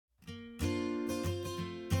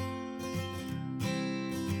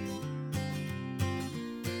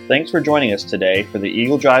Thanks for joining us today for the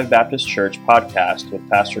Eagle Drive Baptist Church podcast with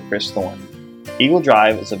Pastor Chris Thorne. Eagle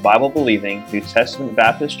Drive is a Bible-believing New Testament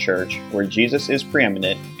Baptist church where Jesus is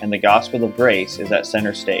preeminent and the gospel of grace is at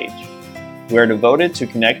center stage. We are devoted to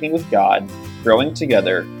connecting with God, growing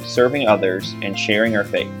together, serving others, and sharing our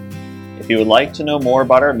faith. If you would like to know more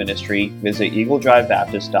about our ministry, visit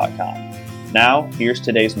eagledrivebaptist.com. Now, here's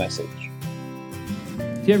today's message.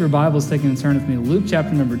 If you have your Bibles, take and turn with me to Luke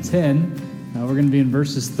chapter number 10. We're going to be in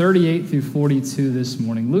verses 38 through 42 this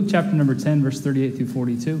morning. Luke chapter number 10, verse 38 through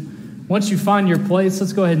 42. Once you find your place,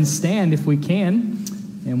 let's go ahead and stand if we can.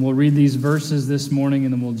 And we'll read these verses this morning,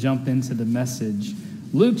 and then we'll jump into the message.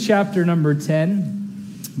 Luke chapter number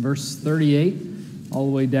 10, verse 38, all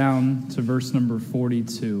the way down to verse number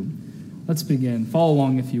 42. Let's begin. Follow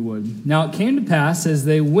along if you would. Now it came to pass as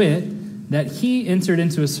they went that he entered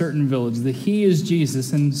into a certain village. The he is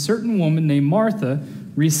Jesus, and a certain woman named Martha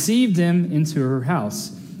received him into her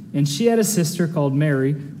house. And she had a sister called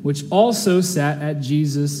Mary, which also sat at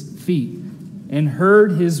Jesus' feet and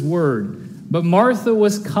heard his word. But Martha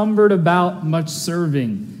was cumbered about much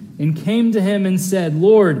serving, and came to him and said,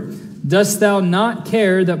 Lord, dost thou not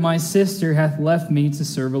care that my sister hath left me to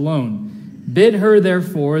serve alone? Bid her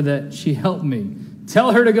therefore that she help me.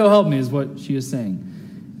 Tell her to go help me, is what she is saying.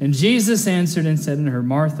 And Jesus answered and said unto her,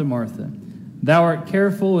 Martha, Martha, thou art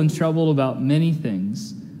careful and troubled about many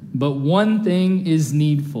things, but one thing is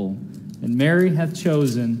needful, and Mary hath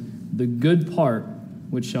chosen the good part,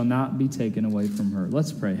 which shall not be taken away from her.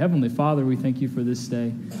 Let's pray. Heavenly Father, we thank you for this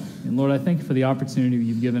day. And Lord, I thank you for the opportunity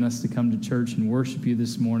you've given us to come to church and worship you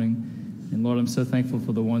this morning. And Lord, I'm so thankful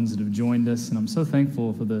for the ones that have joined us, and I'm so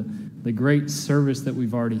thankful for the great service that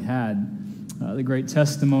we've already had, the great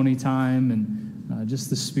testimony time, and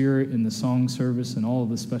just the spirit in the song service and all of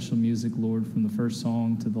the special music, Lord, from the first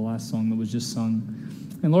song to the last song that was just sung.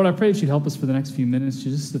 And Lord, I pray that you'd help us for the next few minutes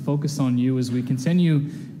just to focus on you as we continue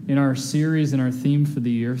in our series and our theme for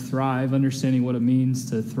the year, Thrive, understanding what it means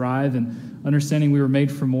to thrive and understanding we were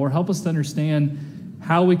made for more. Help us to understand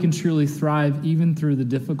how we can truly thrive even through the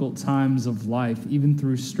difficult times of life, even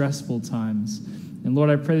through stressful times. And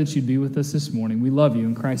Lord, I pray that you'd be with us this morning. We love you.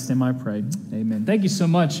 In Christ's name I pray. Amen. Thank you so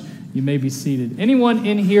much. You may be seated. Anyone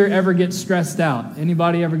in here ever get stressed out?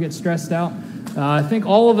 Anybody ever get stressed out? I think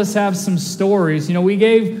all of us have some stories. You know, we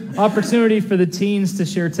gave opportunity for the teens to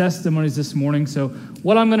share testimonies this morning. So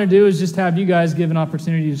what I'm going to do is just have you guys give an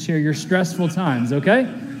opportunity to share your stressful times, okay?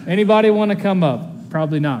 Anybody want to come up?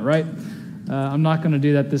 Probably not, right? I'm not going to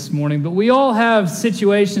do that this morning. But we all have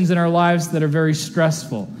situations in our lives that are very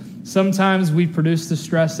stressful. Sometimes we produce the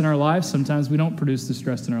stress in our life. Sometimes we don't produce the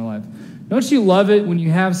stress in our life. Don't you love it when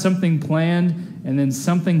you have something planned and then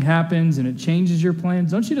something happens and it changes your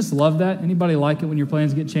plans? Don't you just love that? Anybody like it when your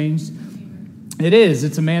plans get changed? It is.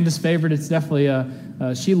 It's Amanda's favorite. It's definitely,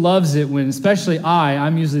 she loves it when, especially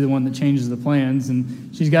I'm usually the one that changes the plans,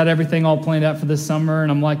 and she's got everything all planned out for this summer,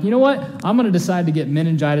 and I'm like, you know what? I'm going to decide to get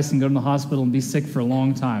meningitis and go to the hospital and be sick for a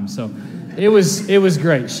long time. So it was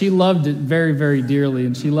great. She loved it very, very dearly,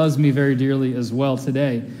 and she loves me very dearly as well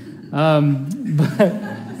today. But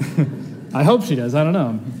I hope she does. I don't know.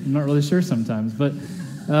 I'm not really sure sometimes. But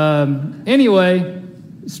anyway,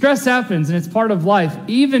 stress happens, and it's part of life.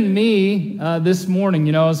 Even me this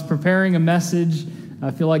morning, I was preparing a message.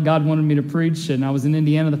 I feel like God wanted me to preach, and I was in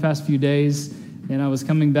Indiana the past few days, and I was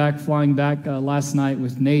flying back last night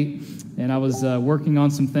with Nate, and I was working on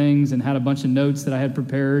some things and had a bunch of notes that I had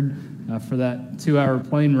prepared for that 2-hour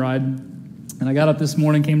plane ride. And I got up this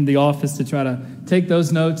morning, came to the office to try to take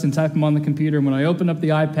those notes and type them on the computer. And when I opened up the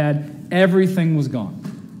iPad, everything was gone.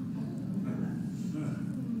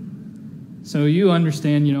 So you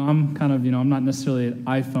understand, I'm kind of, I'm not necessarily an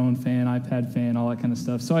iPhone fan, iPad fan, all that kind of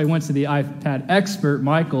stuff. So I went to the iPad expert,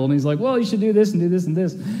 Michael, and he's like, well, you should do this and do this and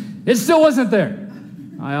this. It still wasn't there.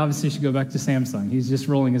 I obviously should go back to Samsung. He's just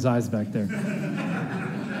rolling his eyes back there.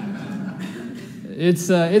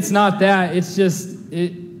 It's not that. It's just,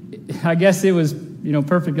 I guess it was,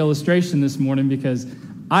 perfect illustration this morning because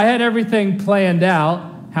I had everything planned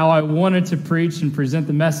out, how I wanted to preach and present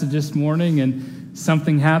the message this morning, and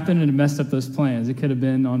something happened and it messed up those plans. It could have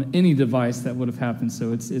been on any device that would have happened,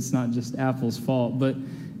 so it's not just Apple's fault. But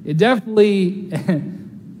it definitely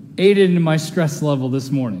aided in my stress level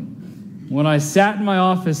this morning. When I sat in my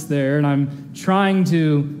office there and I'm trying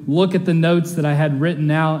to look at the notes that I had written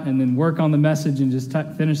out and then work on the message and just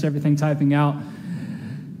finish everything typing out,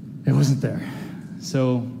 it wasn't there.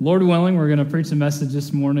 So, Lord willing, we're going to preach a message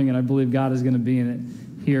this morning, and I believe God is going to be in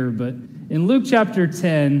it here. But in Luke chapter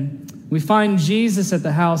 10, we find Jesus at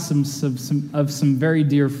the house of some very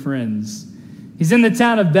dear friends. He's in the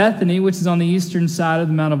town of Bethany, which is on the eastern side of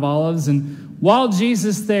the Mount of Olives, and while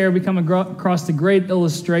Jesus there, we come across a great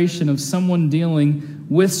illustration of someone dealing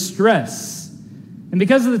with stress. And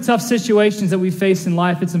because of the tough situations that we face in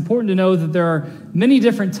life, it's important to know that there are many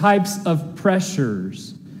different types of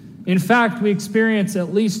pressures. In fact, we experience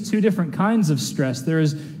at least two different kinds of stress. There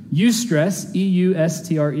is eustress,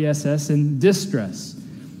 E-U-S-T-R-E-S-S, and distress.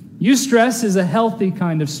 Eustress is a healthy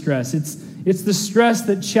kind of stress. It's the stress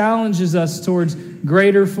that challenges us towards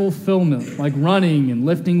greater fulfillment, like running and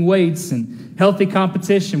lifting weights and healthy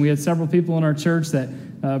competition. We had several people in our church that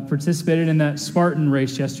participated in that Spartan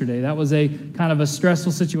race yesterday. That was a kind of a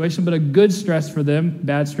stressful situation, but a good stress for them,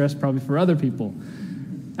 bad stress probably for other people.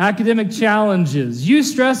 Academic challenges.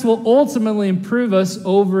 Eustress will ultimately improve us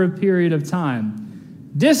over a period of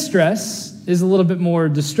time. Distress is a little bit more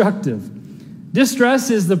destructive. Distress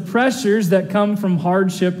is the pressures that come from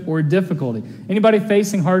hardship or difficulty. Anybody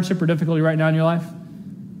facing hardship or difficulty right now in your life?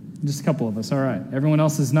 Just a couple of us, all right. Everyone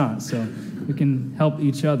else is not, so we can help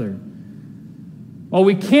each other. While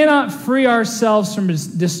we cannot free ourselves from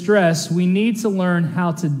distress, we need to learn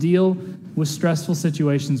how to deal with stressful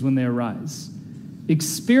situations when they arise.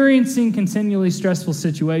 Experiencing continually stressful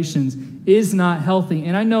situations is not healthy,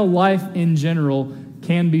 and I know life in general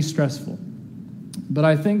can be stressful. But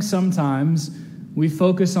I think sometimes we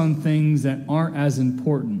focus on things that aren't as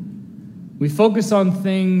important. We focus on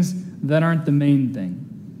things that aren't the main thing.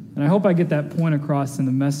 And I hope I get that point across in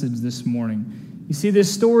the message this morning. You see,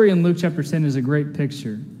 this story in Luke chapter 10 is a great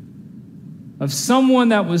picture of someone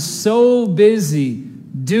that was so busy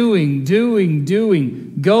doing, going,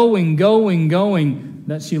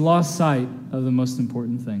 that she lost sight of the most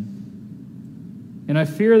important thing. And I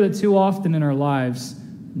fear that too often in our lives,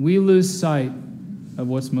 we lose sight of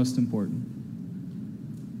what's most important.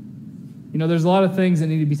 You know, there's a lot of things that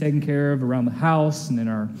need to be taken care of around the house and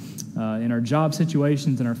in our job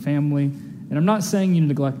situations, in our family. And I'm not saying you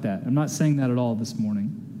neglect that. I'm not saying that at all this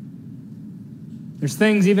morning. There's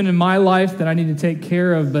things even in my life that I need to take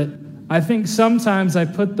care of, but I think sometimes I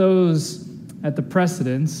put those at the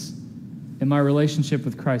precedence and my relationship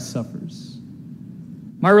with Christ suffers.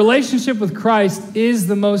 My relationship with Christ is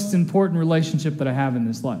the most important relationship that I have in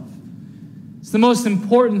this life. It's the most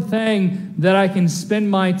important thing that I can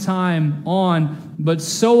spend my time on, but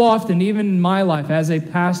so often, even in my life as a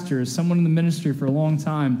pastor, as someone in the ministry for a long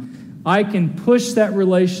time, I can push that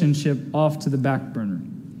relationship off to the back burner.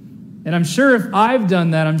 And I'm sure if I've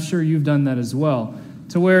done that, I'm sure you've done that as well.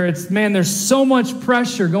 To where it's, man, there's so much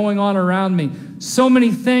pressure going on around me. So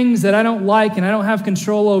many things that I don't like and I don't have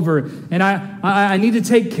control over. And I need to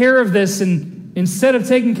take care of this. And instead of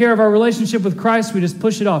taking care of our relationship with Christ, we just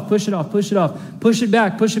push it off, push it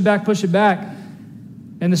back.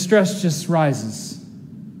 And the stress just rises.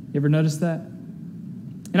 You ever notice that?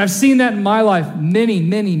 And I've seen that in my life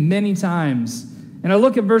many times. And I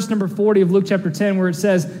look at verse number 40 of Luke chapter 10 where it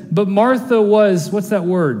says, but Martha was, what's that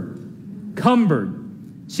word? Cumbered.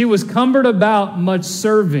 She was cumbered about much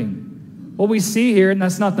serving. What we see here, and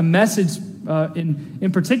that's not the message in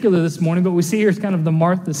particular this morning, but we see here is kind of the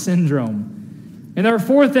Martha syndrome. And there are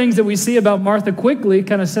four things that we see about Martha quickly,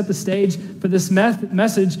 kind of set the stage for this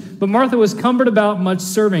message. But Martha was cumbered about much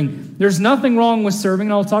serving. There's nothing wrong with serving,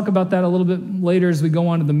 and I'll talk about that a little bit later as we go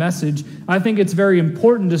on to the message. I think it's very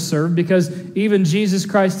important to serve because even Jesus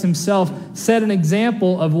Christ himself set an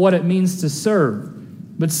example of what it means to serve.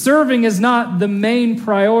 But serving is not the main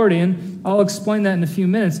priority, and I'll explain that in a few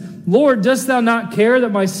minutes. Lord, dost thou not care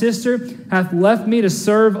that my sister hath left me to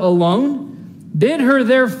serve alone? Bid her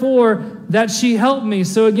therefore that she help me.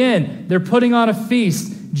 So again, they're putting on a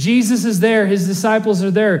feast. Jesus is there. His disciples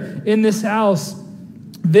are there in this house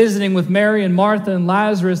visiting with Mary and Martha and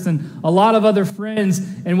Lazarus and a lot of other friends.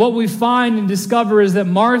 And what we find and discover is that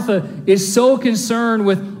Martha is so concerned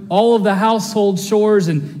with all of the household chores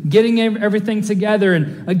and getting everything together.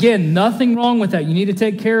 And again, nothing wrong with that. You need to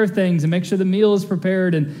take care of things and make sure the meal is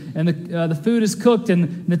prepared and the food is cooked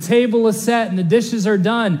and the table is set and the dishes are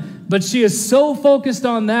done. But she is so focused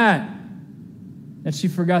on that she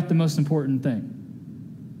forgot the most important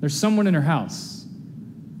thing. There's someone in her house.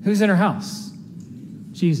 Who's in her house?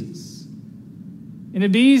 Jesus. And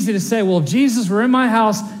it'd be easy to say, well, if Jesus were in my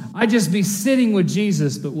house, I'd just be sitting with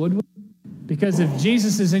Jesus. But would we? Because if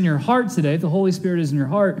Jesus is in your heart today, if the Holy Spirit is in your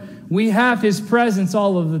heart, we have his presence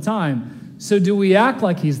all of the time. So do we act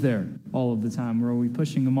like he's there all of the time, or are we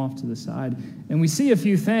pushing him off to the side? And we see a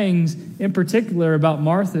few things in particular about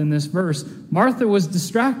Martha in this verse. Martha was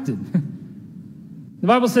distracted. The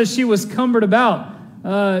Bible says she was cumbered about.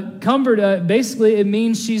 Basically, it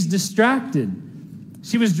means she's distracted.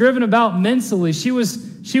 She was driven about mentally. She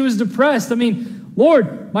was depressed. I mean,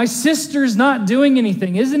 Lord, my sister's not doing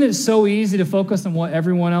anything. Isn't it so easy to focus on what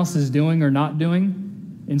everyone else is doing or not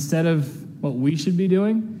doing instead of what we should be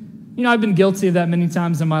doing? You know, I've been guilty of that many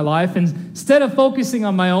times in my life. And instead of focusing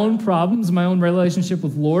on my own problems, my own relationship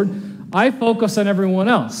with Lord, I focus on everyone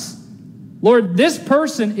else. Lord, this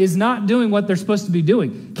person is not doing what they're supposed to be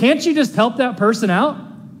doing. Can't you just help that person out?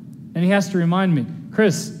 And he has to remind me,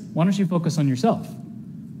 Chris, why don't you focus on yourself?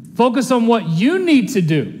 Focus on what you need to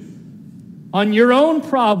do, on your own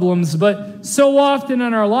problems, but so often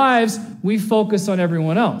in our lives, we focus on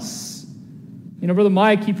everyone else. You know, Brother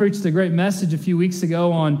Mike, he preached a great message a few weeks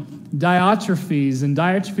ago on Diotrephes, and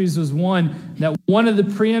Diotrephes was one that wanted the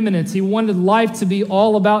preeminence. He wanted life to be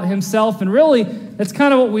all about himself, and really, that's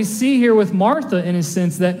kind of what we see here with Martha in a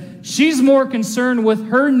sense, that she's more concerned with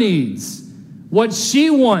her needs, what she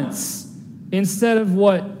wants, instead of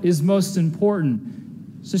what is most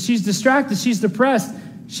important. So she's distracted, she's depressed,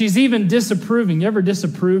 she's even disapproving. You ever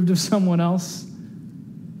disapproved of someone else?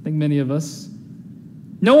 I think many of us.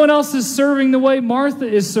 No one else is serving the way Martha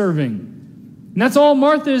is serving. And that's all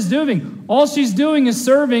Martha is doing. All she's doing is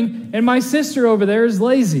serving, and my sister over there is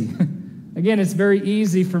lazy. Again, it's very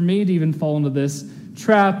easy for me to even fall into this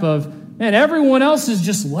trap of, man, everyone else is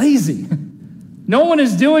just lazy. No one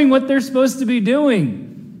is doing what they're supposed to be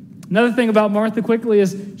doing. Another thing about Martha quickly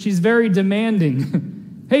is she's very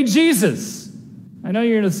demanding. Hey, Jesus, I know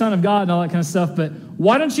you're the Son of God and all that kind of stuff, but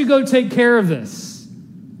why don't you go take care of this?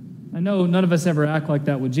 I know none of us ever act like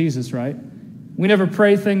that with Jesus, right? We never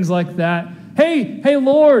pray things like that. Hey,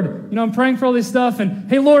 Lord, I'm praying for all this stuff, and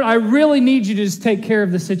hey, Lord, I really need you to just take care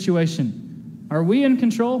of the situation. Are we in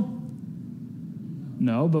control?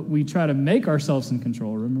 No, but we try to make ourselves in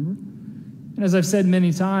control, remember? And as I've said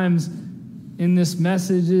many times in these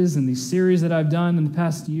messages and these series that I've done in the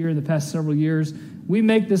past year, the past several years, we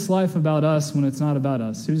make this life about us when it's not about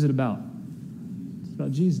us. Who's it about? It's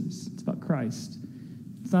about Jesus. It's about Christ.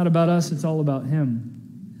 It's not about us. It's all about him.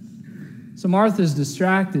 So Martha's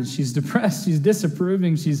distracted. She's depressed. She's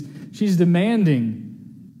disapproving. She's demanding.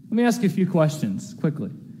 Let me ask you a few questions quickly.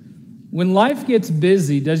 When life gets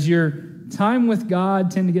busy, does your time with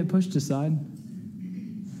God tend to get pushed aside?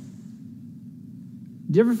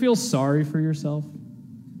 Do you ever feel sorry for yourself?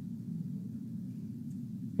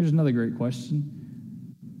 Here's another great question.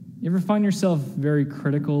 You ever find yourself very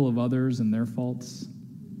critical of others and their faults?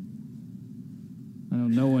 I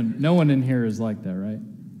know no one in here is like that, right?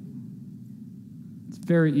 It's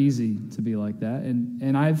very easy to be like that,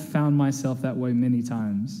 and I've found myself that way many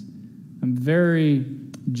times. I'm very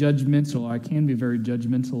judgmental. I can be very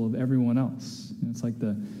judgmental of everyone else. It's like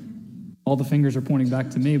all the fingers are pointing back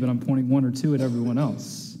to me, but I'm pointing one or two at everyone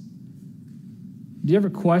else. Do you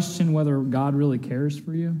ever question whether God really cares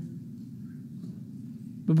for you?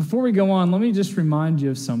 But before we go on, let me just remind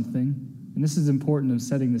you of something, and this is important in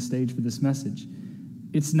setting the stage for this message.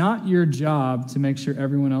 It's not your job to make sure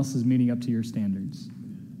everyone else is meeting up to your standards.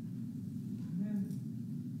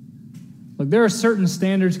 Look, there are certain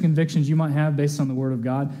standards, convictions you might have based on the Word of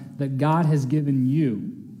God that God has given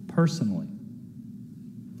you personally.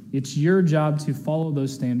 It's your job to follow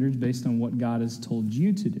those standards based on what God has told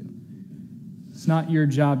you to do. It's not your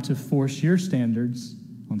job to force your standards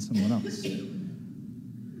on someone else.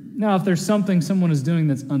 Now, if there's something someone is doing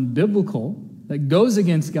that's unbiblical, that goes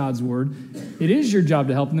against God's word, it is your job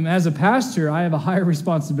to help them. As a pastor, I have a higher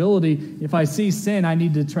responsibility. If I see sin, I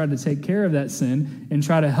need to try to take care of that sin and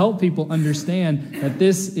try to help people understand that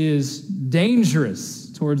this is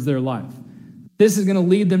dangerous towards their life. This is going to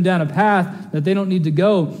lead them down a path that they don't need to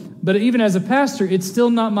go. But even as a pastor, it's still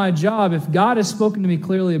not my job. If God has spoken to me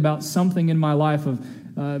clearly about something in my life of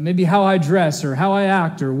maybe how I dress or how I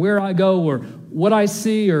act or where I go or what I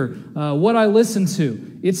see or what I listen to,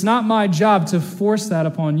 it's not my job to force that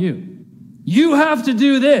upon you. You have to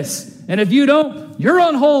do this, and if you don't, you're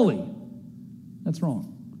unholy. That's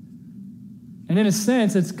wrong. And in a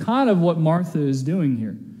sense, it's kind of what Martha is doing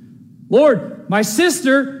here. Lord, my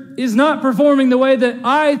sister is not performing the way that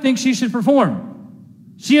I think she should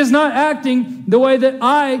perform. She is not acting the way that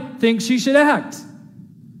I think she should act.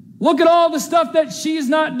 Look at all the stuff that she's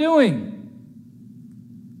not doing.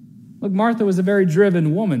 Look, Martha was a very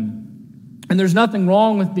driven woman, and there's nothing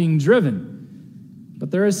wrong with being driven,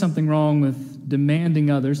 but there is something wrong with demanding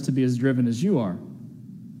others to be as driven as you are.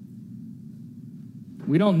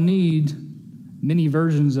 We don't need many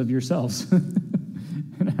versions of yourselves.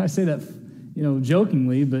 And I say that,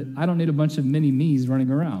 jokingly, but I don't need a bunch of mini me's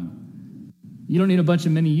running around. You don't need a bunch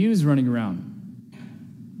of mini yous running around.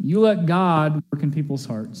 You let God work in people's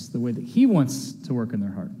hearts the way that He wants to work in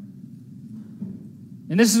their heart.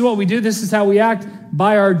 And this is what we do. This is how we act,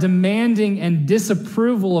 by our demanding and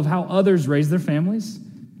disapproval of how others raise their families,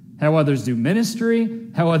 how others do ministry,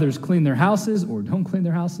 how others clean their houses or don't clean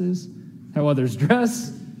their houses, how others dress.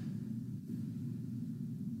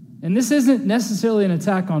 And this isn't necessarily an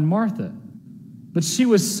attack on Martha, but she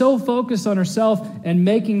was so focused on herself and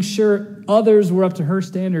making sure others were up to her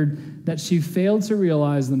standard that she failed to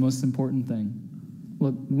realize the most important thing.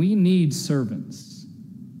 Look, we need servants.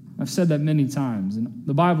 I've said that many times, and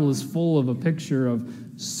the Bible is full of a picture of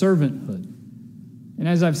servanthood. And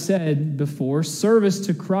as I've said before, service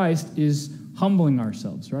to Christ is humbling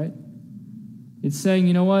ourselves, right? It's saying,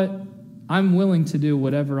 you know what? I'm willing to do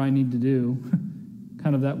whatever I need to do,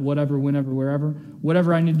 kind of that whatever, whenever, wherever,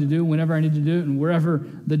 whatever I need to do, whenever I need to do it, and wherever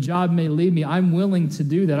the job may lead me, I'm willing to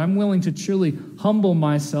do that. I'm willing to truly humble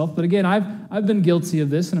myself. But again, I've been guilty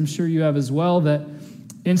of this, and I'm sure you have as well, that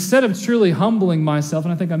instead of truly humbling myself,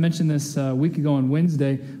 and I think I mentioned this a week ago on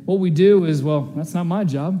Wednesday, what we do is, well, that's not my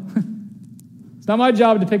job. It's not my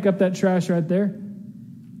job to pick up that trash right there.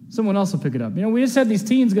 Someone else will pick it up. You know, we just had these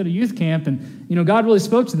teens go to youth camp, and, you know, God really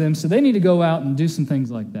spoke to them, so they need to go out and do some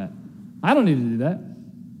things like that. I don't need to do that.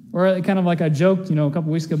 Or kind of like I joked, you know, a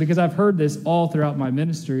couple weeks ago, because I've heard this all throughout my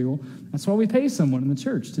ministry. Well, that's why we pay someone in the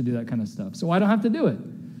church to do that kind of stuff, so I don't have to do it.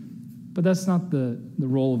 But that's not the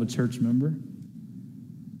role of a church member.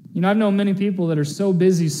 You know, I've known many people that are so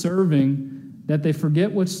busy serving that they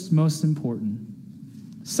forget what's most important.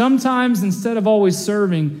 Sometimes, instead of always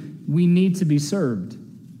serving, we need to be served.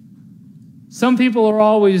 Some people are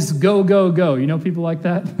always go, go, go. You know people like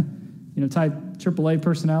that? You know, type AAA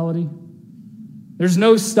personality. There's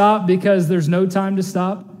no stop because there's no time to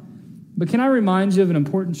stop. But can I remind you of an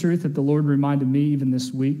important truth that the Lord reminded me even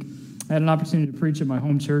this week? I had an opportunity to preach at my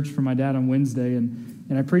home church for my dad on Wednesday, and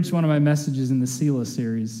I preached one of my messages in the Selah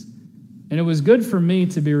series. And it was good for me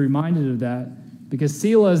to be reminded of that, because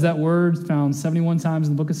Selah is that word found 71 times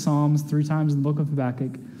in the book of Psalms, 3 times in the book of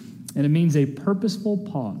Habakkuk, and it means a purposeful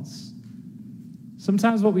pause.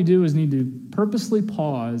 Sometimes what we do is need to purposely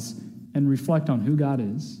pause and reflect on who God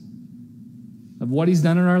is, of what he's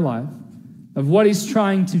done in our life, of what he's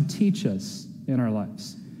trying to teach us in our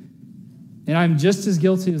lives. And I'm just as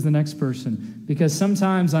guilty as the next person, because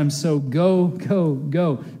sometimes I'm so go, go,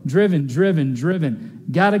 go, driven.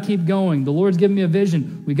 Got to keep going. The Lord's given me a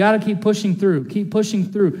vision. We got to keep pushing through,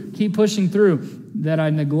 that I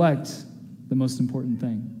neglect the most important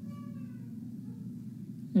thing.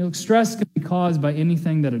 You know, stress can be caused by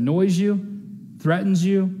anything that annoys you, threatens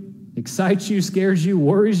you, excites you, scares you,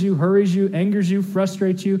 worries you, hurries you, angers you,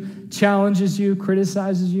 frustrates you, challenges you,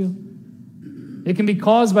 criticizes you. It can be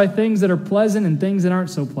caused by things that are pleasant and things that aren't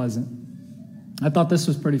so pleasant. I thought this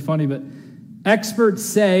was pretty funny, but experts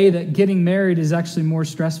say that getting married is actually more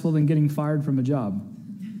stressful than getting fired from a job.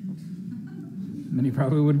 Many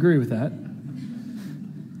probably would agree with that.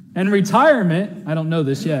 And retirement, I don't know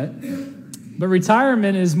this yet, but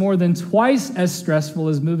retirement is more than twice as stressful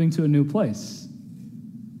as moving to a new place.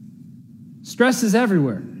 Stress is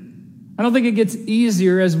everywhere. I don't think it gets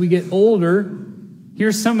easier as we get older.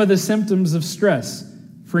 Here's some of the symptoms of stress.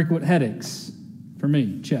 Frequent headaches. For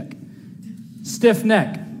me, check. Stiff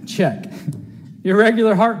neck, check.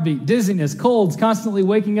 Irregular heartbeat, dizziness, colds, constantly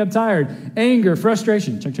waking up tired, anger,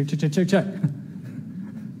 frustration, check.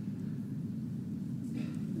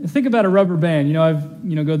 Think about a rubber band. You know,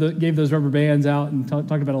 I've gave those rubber bands out and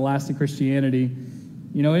talked about elastic Christianity.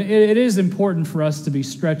 You know, it is important for us to be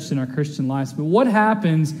stretched in our Christian lives, but what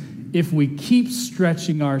happens if we keep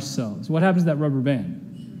stretching ourselves? What happens to that rubber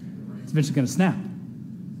band? It's eventually going to snap.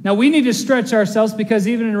 Now, we need to stretch ourselves, because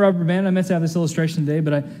even in a rubber band, I meant to have this illustration today,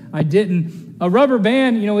 but I didn't. A rubber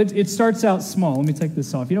band, you know, it starts out small. Let me take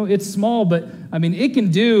this off. You know, it's small, but, I mean, it can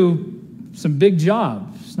do some big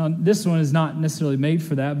jobs. Now, this one is not necessarily made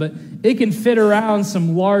for that, but it can fit around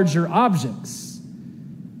some larger objects.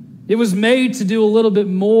 It was made to do a little bit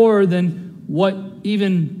more than what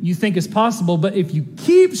even you think is possible, but if you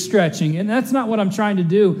keep stretching, and that's not what I'm trying to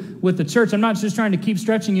do with the church. I'm not just trying to keep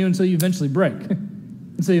stretching you until you eventually break,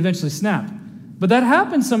 until you eventually snap. But that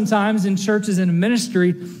happens sometimes in churches and in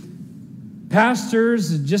ministry.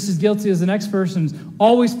 Pastors, just as guilty as the next person,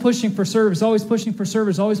 always pushing for service, always pushing for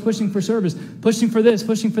service, pushing for this,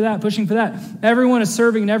 pushing for that. Everyone is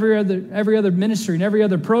serving in every other ministry and every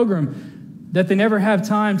other program, that they never have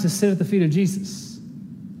time to sit at the feet of Jesus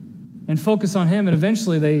and focus on him, and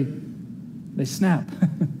eventually they snap.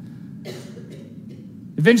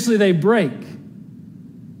 Eventually they break.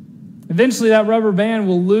 Eventually that rubber band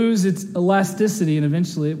will lose its elasticity, and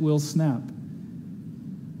eventually it will snap.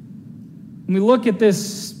 When we look at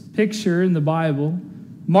this picture in the Bible,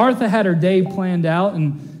 Martha had her day planned out,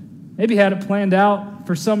 and maybe had it planned out out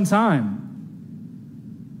for some time.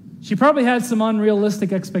 She probably had some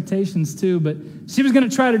unrealistic expectations too, but she was going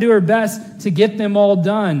to try to do her best to get them all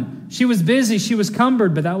done. She was busy, she was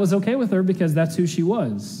cumbered, but that was okay with her because that's who she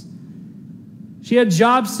was. She had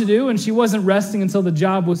jobs to do, and she wasn't resting until the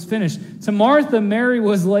job was finished. To Martha, Mary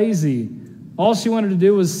was lazy. All she wanted to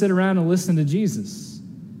do was sit around and listen to Jesus.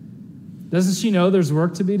 Doesn't she know there's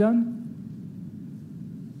work to be done?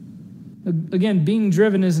 Again, being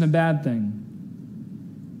driven isn't a bad thing.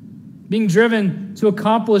 Being driven to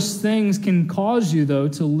accomplish things can cause you, though,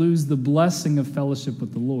 to lose the blessing of fellowship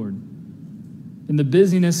with the Lord. In the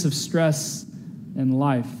busyness of stress and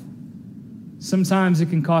life, sometimes it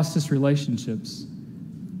can cost us relationships.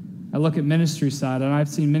 I look at ministry side, and I've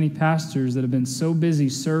seen many pastors that have been so busy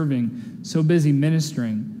serving, so busy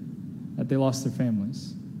ministering, that they lost their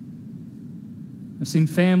families. I've seen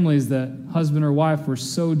families that husband or wife were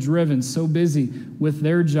so driven, so busy with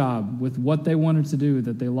their job, with what they wanted to do,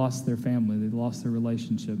 that they lost their family, they lost their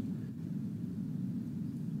relationship.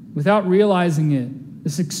 Without realizing it,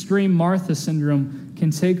 this extreme Martha syndrome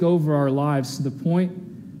can take over our lives to the point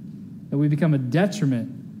that we become a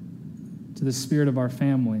detriment to the spirit of our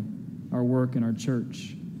family, our work, and our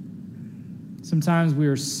church. Sometimes we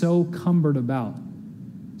are so cumbered about,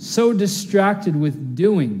 so distracted with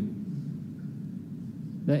doing,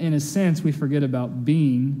 that in a sense we forget about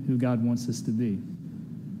being who God wants us to be.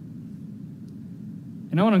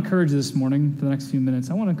 And I want to encourage you this morning, for the next few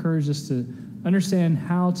minutes, I want to encourage us to understand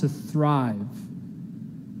how to thrive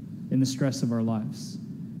in the stress of our lives.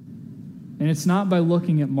 And it's not by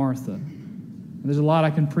looking at Martha. There's a lot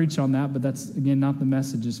I can preach on that, but that's, again, not the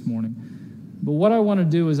message this morning. But what I want to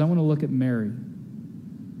do is I want to look at Mary.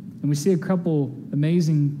 And we see a couple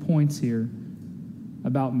amazing points here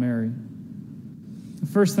about Mary. The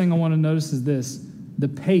first thing I want to notice is this: the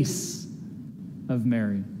pace of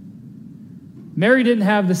Mary. Mary didn't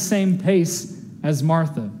have the same pace as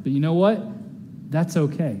Martha, but you know what? That's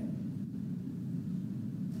okay.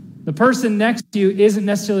 The person next to you isn't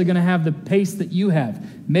necessarily going to have the pace that you have.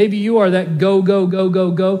 Maybe you are that go, go, go, go,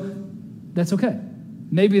 go. That's okay.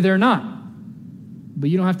 Maybe they're not. But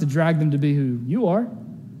you don't have to drag them to be who you are.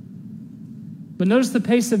 But notice the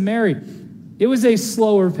pace of Mary. It was a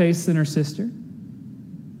slower pace than her sister.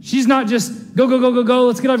 She's not just go, go, go, go, go.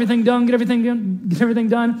 Let's get everything done, get everything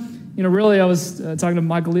done. You know, really, I was talking to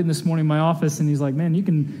Michael Eaton this morning in my office, and he's like, man, you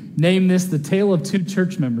can name this the tale of two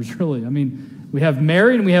church members, really. I mean, we have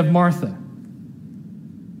Mary and we have Martha.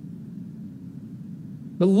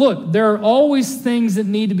 But look, there are always things that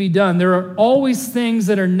need to be done. There are always things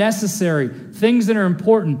that are necessary, things that are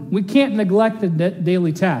important. We can't neglect the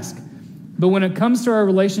daily task. But when it comes to our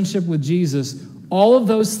relationship with Jesus, all of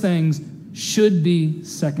those things should be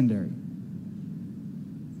secondary.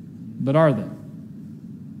 But are they?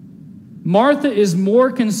 Martha is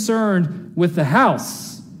more concerned with the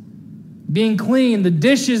house being clean, the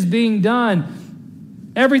dishes being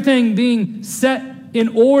done, everything being set in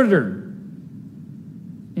order,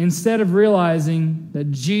 instead of realizing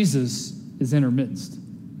that Jesus is in her midst.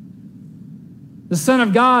 The Son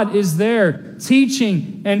of God is there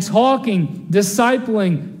teaching and talking,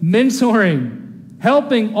 discipling, mentoring,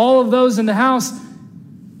 helping all of those in the house.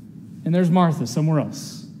 And there's Martha somewhere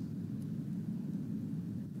else.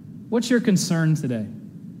 What's your concern today?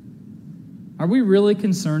 Are we really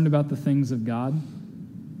concerned about the things of God?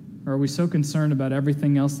 Or are we so concerned about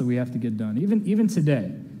everything else that we have to get done? Even today.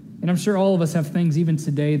 And I'm sure all of us have things even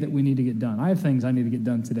today that we need to get done. I have things I need to get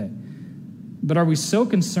done today. But are we so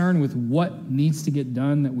concerned with what needs to get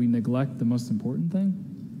done that we neglect the most important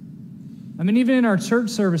thing? I mean, even in our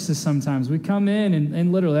church services sometimes, we come in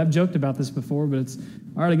and literally, I've joked about this before, but it's,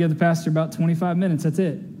 all right, I give the pastor about 25 minutes, that's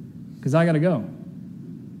it, because I got to go.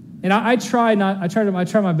 And I try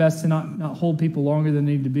my best to not hold people longer than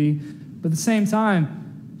they need to be, but at the same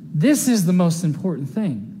time, this is the most important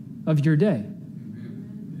thing of your day.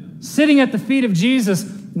 Sitting at the feet of Jesus,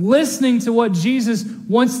 listening to what Jesus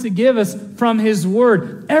wants to give us from his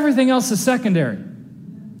word. Everything else is secondary.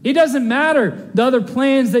 It doesn't matter the other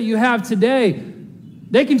plans that you have today.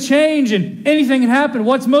 They can change and anything can happen.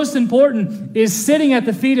 What's most important is sitting at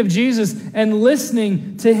the feet of Jesus and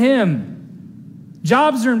listening to him.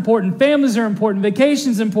 Jobs are important. Families are important.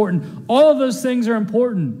 Vacations are important. All of those things are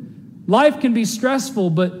important. Life can be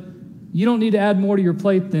stressful, but you don't need to add more to your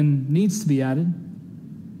plate than needs to be added.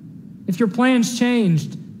 If your plans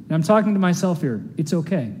changed, and I'm talking to myself here, it's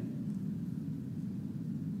okay.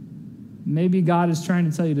 Maybe God is trying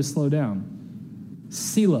to tell you to slow down.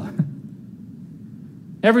 Selah.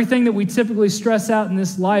 Everything that we typically stress out in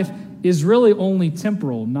this life is really only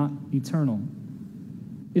temporal, not eternal.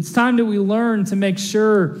 It's time that we learn to make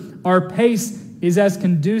sure our pace is as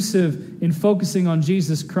conducive in focusing on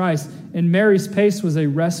Jesus Christ, and Mary's pace was a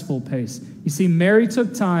restful pace. You see, Mary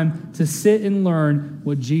took time to sit and learn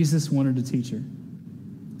what Jesus wanted to teach her.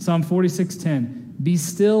 Psalm 46:10, be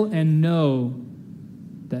still and know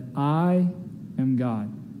that I am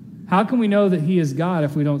God. How can we know that he is God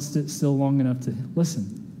if we don't sit still long enough to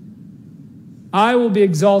listen? I will be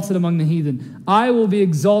exalted among the heathen. I will be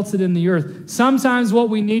exalted in the earth. Sometimes what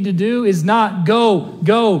we need to do is not go,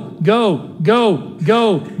 do.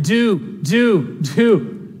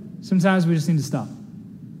 Sometimes we just need to stop.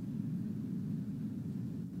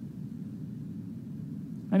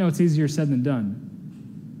 I know it's easier said than done.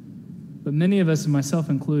 But many of us, and myself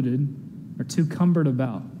included, are too cumbered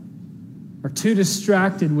about, are too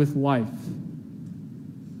distracted with life.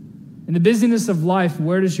 In the busyness of life,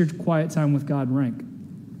 where does your quiet time with God rank?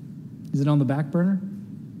 Is it on the back burner?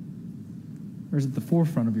 Or is it the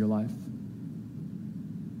forefront of your life?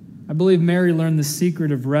 I believe Mary learned the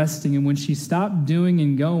secret of resting, and when she stopped doing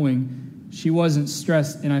and going, she wasn't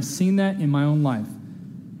stressed, and I've seen that in my own life.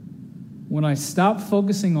 When I stop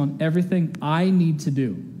focusing on everything I need to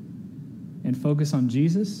do and focus on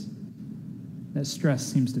Jesus, that stress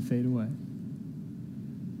seems to fade away.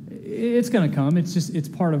 It's going to come. It's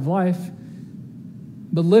part of life.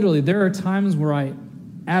 But literally, there are times where I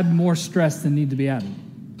add more stress than need to be added.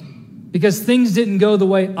 Because things didn't go the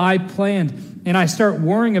way I planned, and I start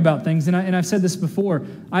worrying about things. And I've said this before.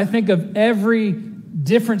 I think of every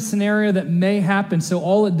different scenario that may happen, so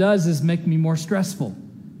all it does is make me more stressful.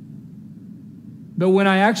 But when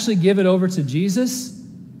I actually give it over to Jesus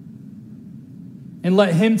and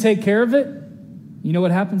let him take care of it, you know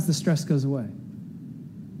what happens? The stress goes away.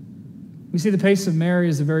 We see the pace of Mary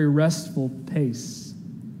as a very restful pace.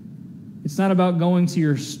 It's not about going to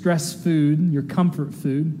your stress food, your comfort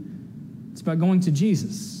food. It's about going to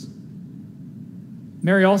Jesus.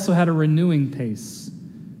 Mary also had a renewing pace.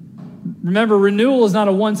 Remember, renewal is not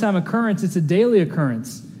a one-time occurrence, it's a daily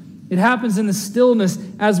occurrence. It happens in the stillness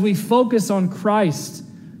as we focus on Christ.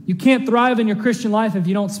 You can't thrive in your Christian life if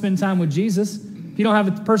you don't spend time with Jesus. If you don't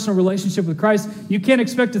have a personal relationship with Christ, you can't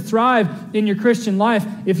expect to thrive in your Christian life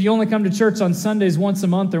if you only come to church on Sundays once a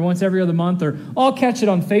month or once every other month, or I'll catch it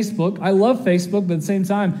on Facebook. I love Facebook, but at the same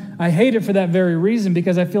time, I hate it for that very reason,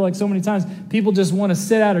 because I feel like so many times people just want to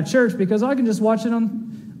sit out of church because I can just watch it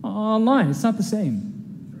online. It's not the same.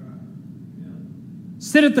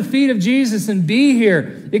 Sit at the feet of Jesus and be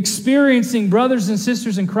here, experiencing brothers and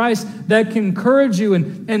sisters in Christ that can encourage you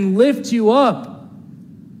and lift you up.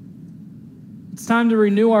 It's time to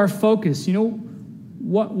renew our focus. You know,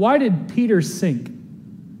 why did Peter sink?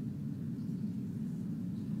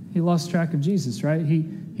 He lost track of Jesus, right?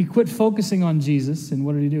 He quit focusing on Jesus, and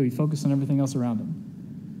what did he do? He focused on everything else around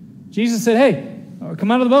him. Jesus said, hey, come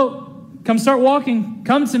out of the boat. Come start walking.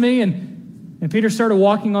 Come to me. And Peter started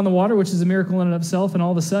walking on the water, which is a miracle in and of itself, and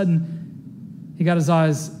all of a sudden, he got his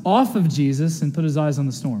eyes off of Jesus and put his eyes on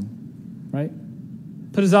the storm, right?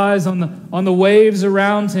 Put his eyes on the waves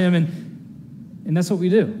around him, and that's what we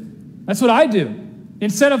do. That's what I do.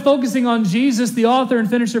 Instead of focusing on Jesus, the author and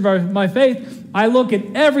finisher of my faith, I look at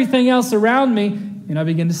everything else around me, and I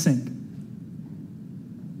begin to sink.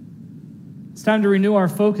 It's time to renew our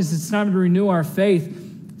focus. It's time to renew our faith.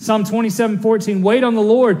 Psalm 27:14, wait on the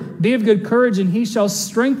Lord, be of good courage, and he shall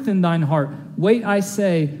strengthen thine heart. Wait, I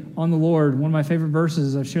say, on the Lord. One of my favorite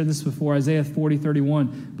verses, I've shared this before, Isaiah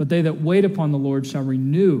 40:31. But they that wait upon the Lord shall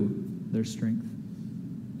renew their strength.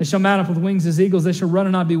 They shall mount up with wings as eagles. They shall run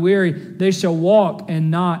and not be weary. They shall walk and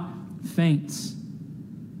not faint.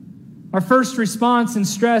 Our first response in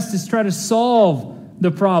stress is try to solve the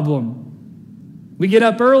problem. We get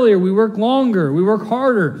up earlier, we work longer, we work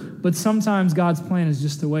harder, but sometimes God's plan is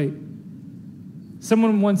just to wait.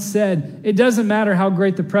 Someone once said, it doesn't matter how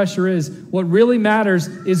great the pressure is. What really matters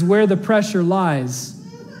is where the pressure lies.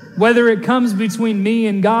 Whether it comes between me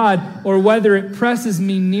and God or whether it presses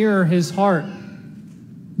me nearer his heart.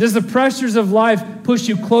 Does the pressures of life push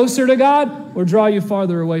you closer to God or draw you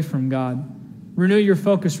farther away from God? Renew your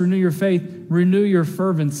focus, renew your faith, renew your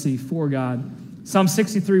fervency for God. Psalm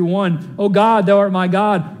 63:1, O God, thou art my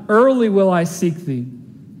God, early will I seek thee.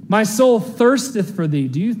 My soul thirsteth for thee.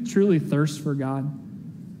 Do you truly thirst for God?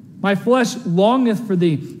 My flesh longeth for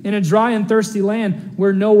thee in a dry and thirsty land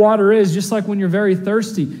where no water is. Just like when you're very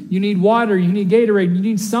thirsty, you need water, you need Gatorade, you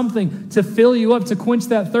need something to fill you up to quench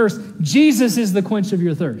that thirst. Jesus is the quench of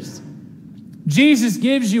your thirst. Jesus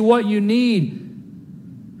gives you what you need.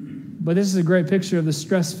 But this is a great picture of the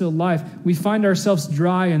stress-filled life. We find ourselves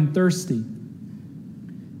dry and thirsty.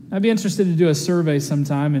 I'd be interested to do a survey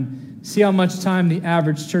sometime and see how much time the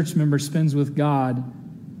average church member spends with God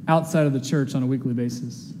outside of the church on a weekly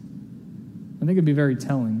basis. I think it'd be very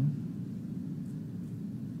telling.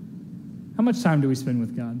 How much time do we spend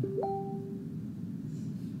with God?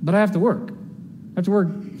 But I have to work. I have to work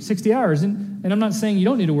 60 hours. And I'm not saying you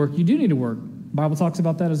don't need to work. You do need to work. The Bible talks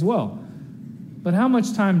about that as well. But how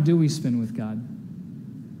much time do we spend with God?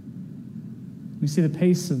 We see the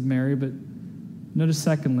pace of Mary, but notice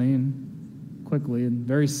secondly and quickly and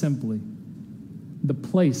very simply, the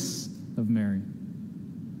place of Mary.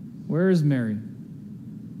 Where is Mary?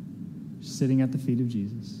 Sitting at the feet of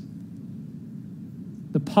Jesus.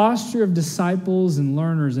 The posture of disciples and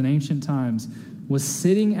learners in ancient times was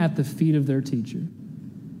sitting at the feet of their teacher.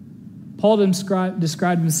 Paul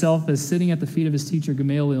described himself as sitting at the feet of his teacher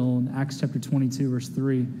Gamaliel in Acts chapter 22, verse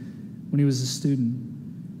 3, when he was a student.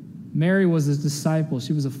 Mary was a disciple.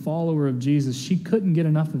 She was a follower of Jesus. She couldn't get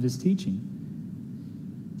enough of his teaching.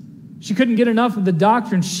 She couldn't get enough of the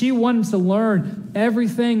doctrine. She wanted to learn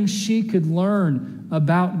everything she could learn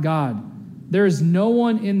about God. There is no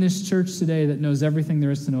one in this church today that knows everything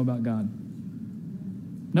there is to know about God.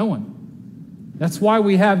 No one. That's why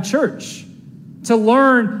we have church, to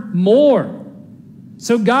learn more.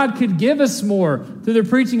 So God could give us more through the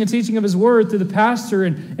preaching and teaching of his word, through the pastor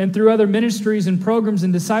and through other ministries and programs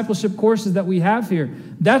and discipleship courses that we have here.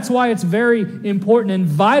 That's why it's very important and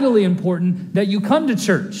vitally important that you come to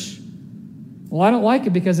church. Well, I don't like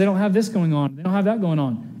it because they don't have this going on. They don't have that going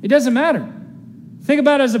on. It doesn't matter. Think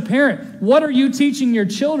about it as a parent. What are you teaching your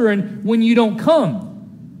children when you don't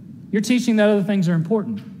come? You're teaching that other things are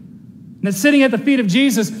important. And that sitting at the feet of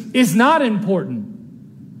Jesus is not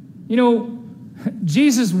important. You know,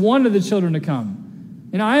 Jesus wanted the children to come.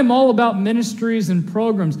 And I am all about ministries and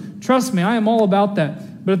programs. Trust me, I am all about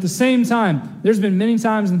that. But at the same time, there's been many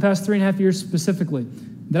times in the past 3.5 years specifically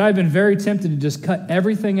that I've been very tempted to just cut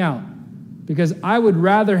everything out, because I would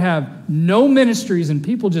rather have no ministries and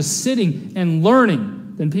people just sitting and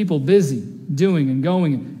learning than people busy doing and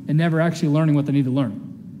going and never actually learning what they need to learn.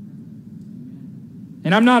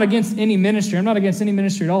 And I'm not against any ministry. I'm not against any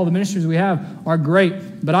ministry at all. The ministries we have are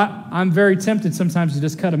great, but I'm very tempted sometimes to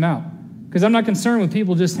just cut them out, because I'm not concerned with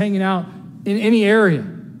people just hanging out in any area.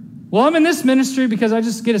 Well, I'm in this ministry because I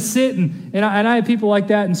just get to sit, and I have people like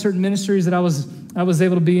that in certain ministries that I was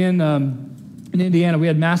able to be in Indiana. We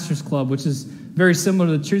had Masters Club, which is very similar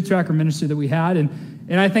to the Truth Tracker ministry that we had, and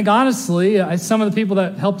I think honestly, some of the people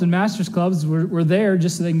that helped in Masters Clubs were there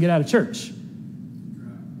just so they can get out of church.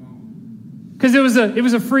 Because it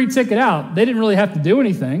was a free ticket out. They didn't really have to do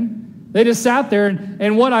anything. They just sat there,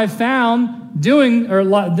 and what I found doing a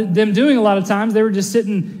lot of times, they were just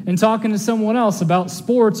sitting and talking to someone else about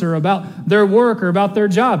sports or about their work or about their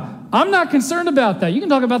job. I'm not concerned about that. You can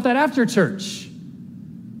talk about that after church.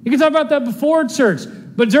 You can talk about that before church.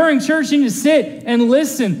 But during church, you need to sit and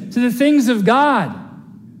listen to the things of God.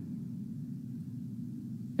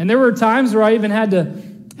 And there were times where I even had to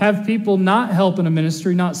have people not help in a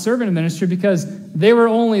ministry, not serve in a ministry, because they were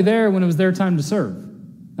only there when it was their time to serve.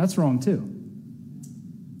 That's wrong too.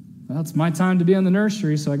 Well, it's my time to be in the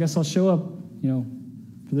nursery, so I guess I'll show up,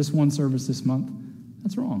 for this one service this month.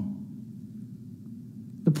 That's wrong.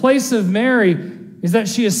 The place of Mary is that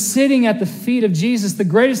she is sitting at the feet of Jesus. The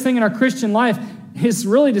greatest thing in our Christian life is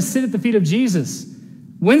really to sit at the feet of Jesus.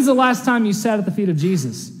 When's the last time you sat at the feet of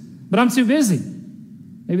Jesus? But I'm too busy.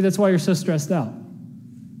 Maybe that's why you're so stressed out.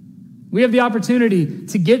 We have the opportunity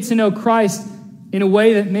to get to know Christ in a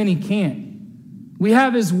way that many can't. We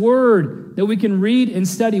have his word that we can read and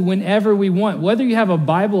study whenever we want. Whether you have a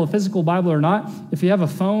Bible, a physical Bible or not, if you have a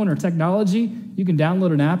phone or technology, you can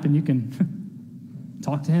download an app and you can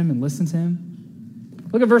talk to him and listen to him.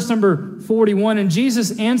 Look at verse number 41. And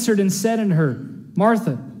Jesus answered and said unto her,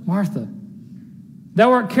 Martha, Martha,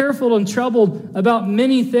 thou art careful and troubled about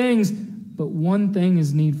many things, but one thing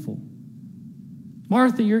is needful.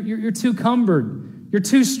 Martha, you're too cumbered. You're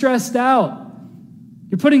too stressed out.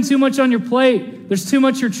 You're putting too much on your plate. There's too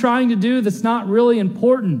much you're trying to do that's not really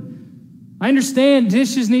important. I understand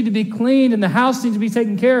dishes need to be cleaned and the house needs to be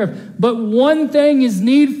taken care of, but one thing is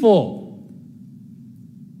needful.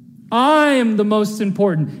 I am the most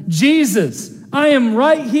important. Jesus, I am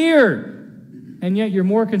right here. And yet you're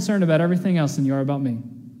more concerned about everything else than you are about me.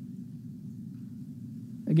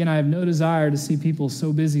 Again, I have no desire to see people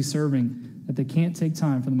so busy serving that they can't take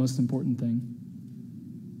time for the most important thing.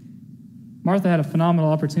 Martha had a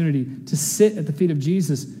phenomenal opportunity to sit at the feet of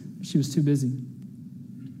Jesus, but she was too busy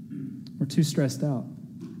or too stressed out.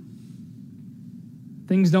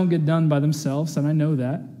 Things don't get done by themselves, and I know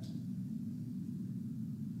that.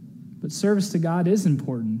 But service to God is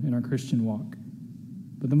important in our Christian walk.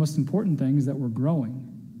 But the most important thing is that we're growing,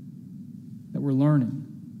 that we're learning.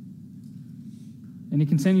 And he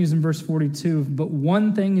continues in verse 42, but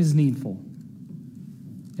one thing is needful.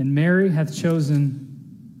 And Mary hath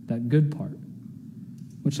chosen that good part,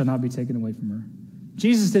 which shall not be taken away from her.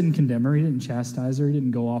 Jesus didn't condemn her. He didn't chastise her. He didn't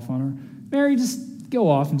go off on her. Mary, just go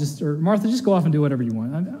off and or Martha, just go off and do whatever you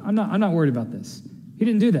want. I'm not worried about this. He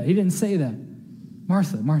didn't do that. He didn't say that.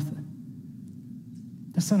 Martha,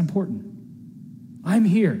 that's not important. I'm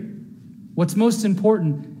here. What's most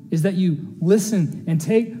important is that you listen and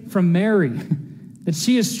take from Mary that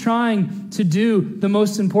she is trying to do the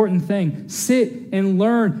most important thing. Sit and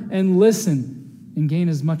learn and listen and gain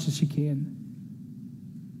as much as she can.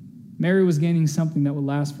 Mary was gaining something that would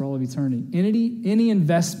last for all of eternity. Any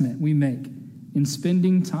investment we make in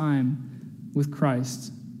spending time with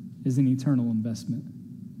Christ is an eternal investment.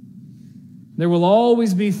 There will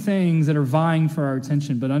always be things that are vying for our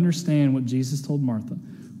attention, but understand what Jesus told Martha.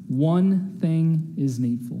 One thing is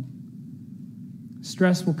needful.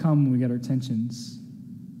 Stress will come when we get our attentions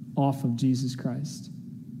off of Jesus Christ.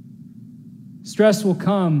 Stress will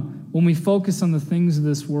come when we focus on the things of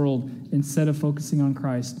this world instead of focusing on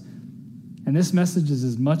Christ. And this message is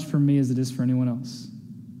as much for me as it is for anyone else.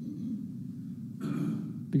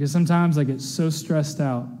 Because sometimes I get so stressed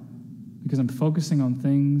out because I'm focusing on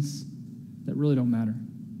things that really don't matter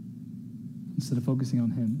instead of focusing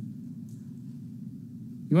on Him.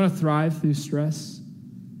 You want to thrive through stress?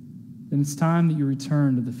 Then it's time that you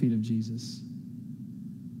return to the feet of Jesus.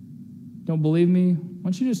 Don't believe me? Why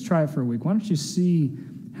don't you just try it for a week? Why don't you see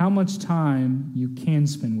how much time you can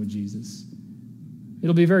spend with Jesus?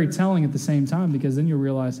 It'll be very telling at the same time because then you'll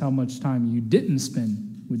realize how much time you didn't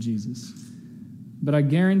spend with Jesus. But I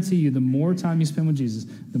guarantee you, the more time you spend with Jesus,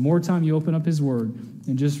 the more time you open up His Word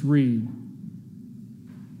and just read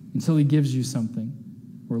until He gives you something,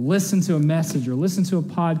 or listen to a message, or listen to a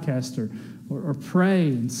podcast, or pray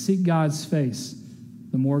and seek God's face,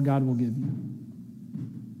 the more God will give you.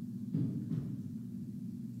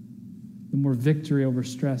 The more victory over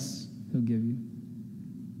stress He'll give you.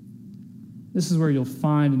 This is where you'll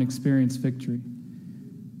find and experience victory.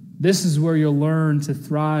 This is where you'll learn to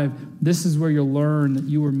thrive. This is where you'll learn that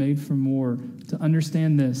you were made for more. To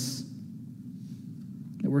understand this,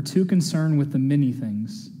 that we're too concerned with the many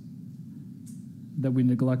things that we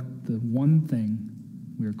neglect the one thing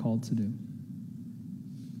we are called to do.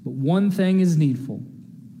 But one thing is needful,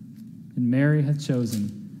 and Mary hath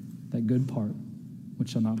chosen that good part, which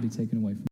shall not be taken away from her.